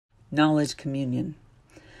Knowledge communion.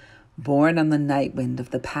 Born on the night wind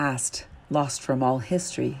of the past, lost from all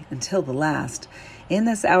history until the last, in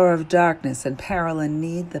this hour of darkness and peril and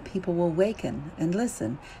need, the people will waken and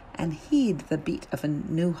listen and heed the beat of a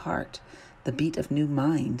new heart, the beat of new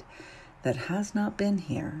mind that has not been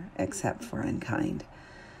here except for unkind.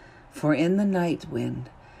 For in the night wind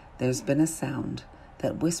there's been a sound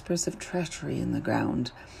that whispers of treachery in the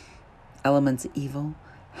ground, elements evil,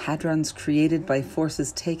 hadrons created by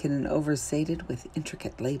forces taken and oversated with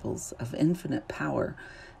intricate labels of infinite power,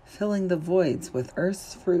 filling the voids with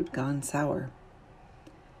earth's fruit gone sour.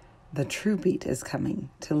 The true beat is coming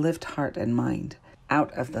to lift heart and mind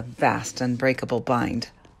out of the vast unbreakable bind.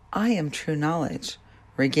 I am true knowledge.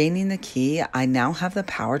 Regaining the key, I now have the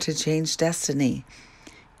power to change destiny.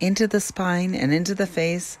 Into the spine and into the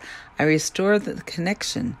face, I restore the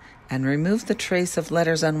connection and remove the trace of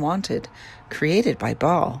letters unwanted, created by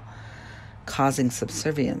Baal, causing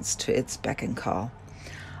subservience to its beck and call.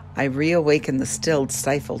 I reawaken the stilled,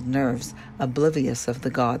 stifled nerves, oblivious of the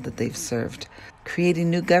God that they've served. Creating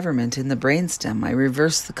new government in the brainstem, I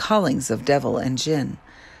reverse the callings of devil and jinn.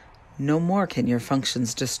 No more can your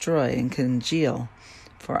functions destroy and congeal,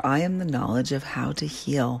 for I am the knowledge of how to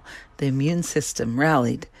heal. The immune system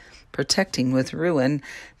rallied, protecting with ruin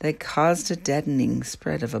that caused a deadening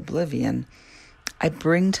spread of oblivion. I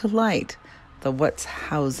bring to light the what's,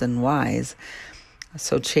 how's, and why's,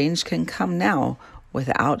 so change can come now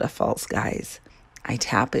without a false guise. I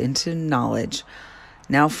tap into knowledge,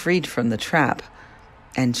 now freed from the trap,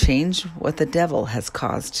 and change what the devil has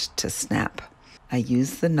caused to snap. I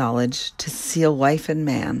use the knowledge to seal wife and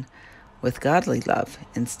man with godly love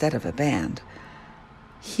instead of a band.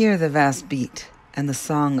 Hear the vast beat and the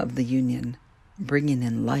song of the union, bringing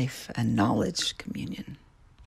in life and knowledge communion.